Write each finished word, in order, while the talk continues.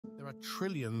are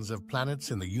trillions of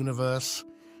planets in the universe.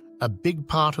 A big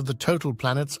part of the total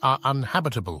planets are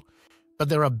uninhabitable, but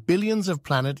there are billions of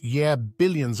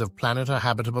billions of planets are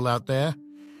habitable out there.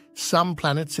 Some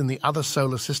planets in the other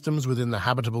solar systems within the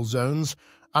habitable zones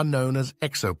are known as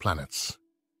exoplanets.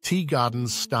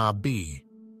 Teegarden's star B,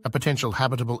 a potential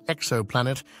habitable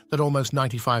exoplanet that almost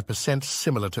 95%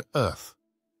 similar to Earth.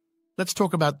 Let's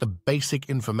talk about the basic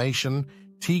information.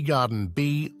 Teegarden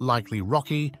B, likely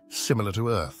rocky, similar to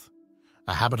Earth.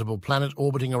 A habitable planet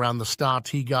orbiting around the star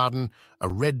Teegarden, a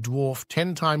red dwarf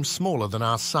 10 times smaller than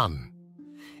our Sun.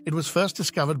 It was first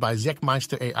discovered by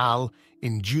Zekmeister et al.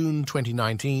 In June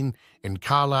 2019 in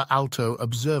Calar Alto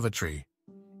Observatory.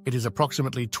 It is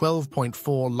approximately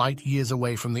 12.4 light-years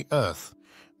away from the Earth.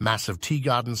 Mass of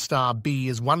Teegarden star B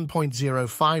is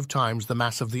 1.05 times the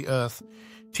mass of the Earth.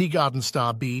 Teegarden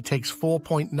star B takes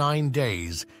 4.9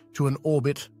 days to an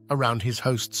orbit around his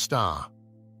host star.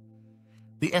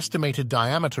 The estimated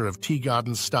diameter of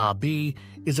Teegarden star B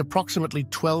is approximately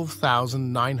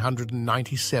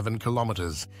 12,997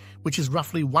 kilometers, which is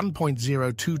roughly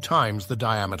 1.02 times the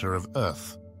diameter of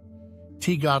Earth.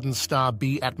 Teegarden star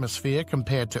B atmosphere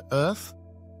compared to Earth,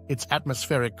 its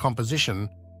atmospheric composition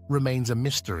remains a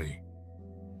mystery.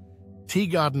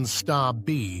 Teegarden star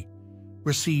B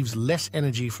receives less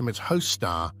energy from its host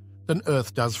star than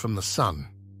Earth does from the Sun.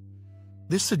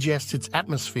 This suggests its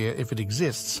atmosphere, if it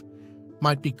exists,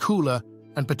 might be cooler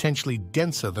and potentially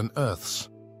denser than Earth's.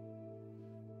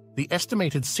 The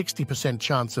estimated 60%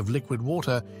 chance of liquid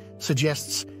water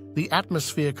suggests the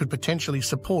atmosphere could potentially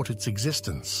support its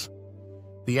existence.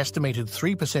 The estimated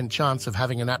 3% chance of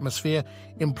having an atmosphere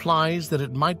implies that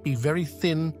it might be very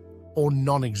thin or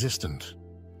non-existent.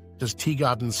 Does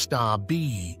Teegarden star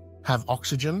B have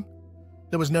oxygen?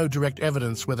 There was no direct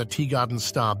evidence whether Teegarden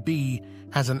star B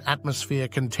has an atmosphere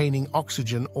containing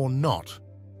oxygen or not.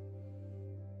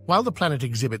 While the planet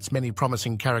exhibits many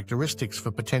promising characteristics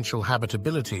for potential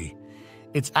habitability,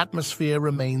 its atmosphere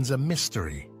remains a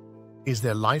mystery. Is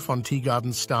there life on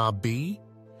Teegarden star B?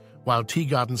 While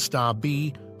Teegarden star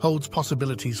B holds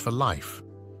possibilities for life,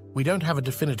 we don't have a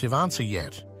definitive answer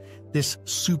yet. This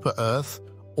super-Earth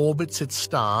orbits its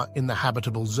star in the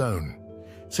habitable zone,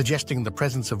 suggesting the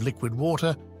presence of liquid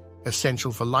water,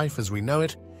 essential for life as we know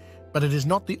it, but it is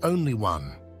not the only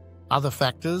one. Other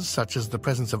factors, such as the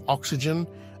presence of oxygen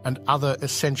and other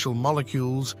essential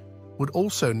molecules, would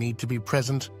also need to be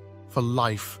present for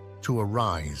life to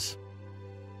arise.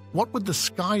 What would the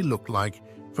sky look like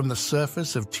from the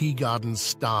surface of Teegarden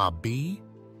star B,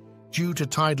 due to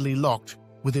tidally locked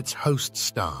with its host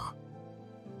star?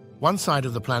 One side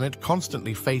of the planet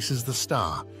constantly faces the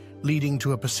star, leading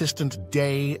to a persistent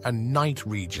day and night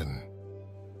region.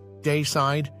 Day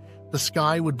side, the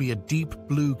sky would be a deep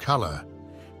blue color,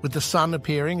 with the sun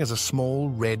appearing as a small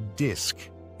red disk.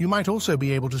 You might also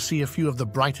be able to see a few of the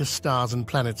brightest stars and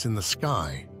planets in the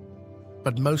sky,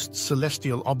 but most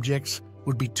celestial objects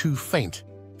would be too faint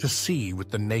to see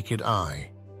with the naked eye.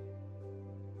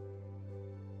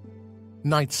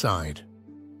 Night side.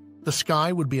 The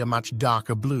sky would be a much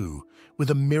darker blue,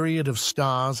 with a myriad of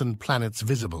stars and planets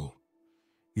visible.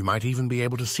 You might even be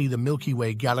able to see the Milky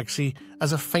Way galaxy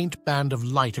as a faint band of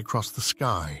light across the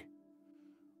sky.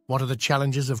 What are the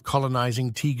challenges of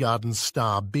colonizing Teegarden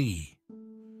star B?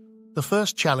 The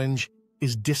first challenge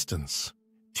is distance.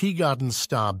 Teegarden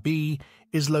star B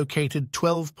is located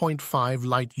 12.5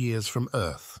 light-years from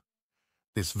Earth.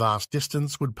 This vast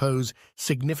distance would pose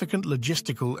significant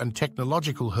logistical and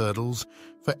technological hurdles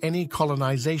for any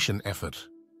colonization effort.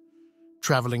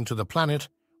 Traveling to the planet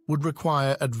would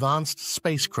require advanced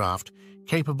spacecraft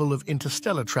capable of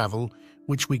interstellar travel,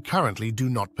 which we currently do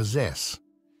not possess.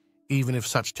 Even if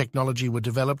such technology were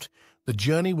developed, the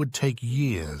journey would take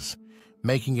years,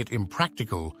 making it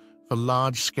impractical for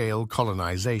large-scale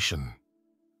colonization.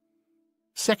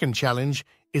 Second challenge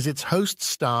is its host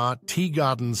star.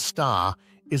 Teegarden star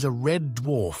is a red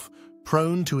dwarf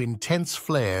prone to intense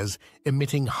flares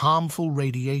emitting harmful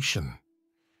radiation.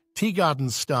 Teegarden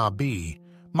star B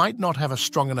might not have a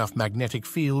strong enough magnetic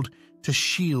field to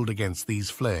shield against these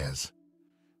flares.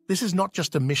 This is not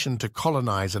just a mission to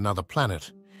colonize another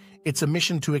planet. It's a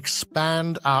mission to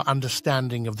expand our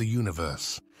understanding of the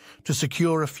universe, to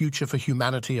secure a future for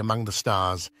humanity among the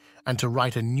stars, and to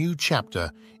write a new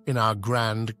chapter in our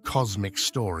grand cosmic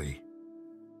story.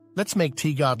 Let's make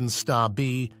Teegarden star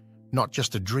B not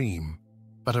just a dream,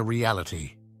 but a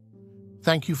reality.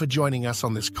 Thank you for joining us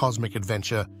on this cosmic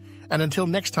adventure, and until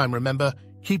next time, remember,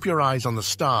 keep your eyes on the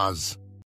stars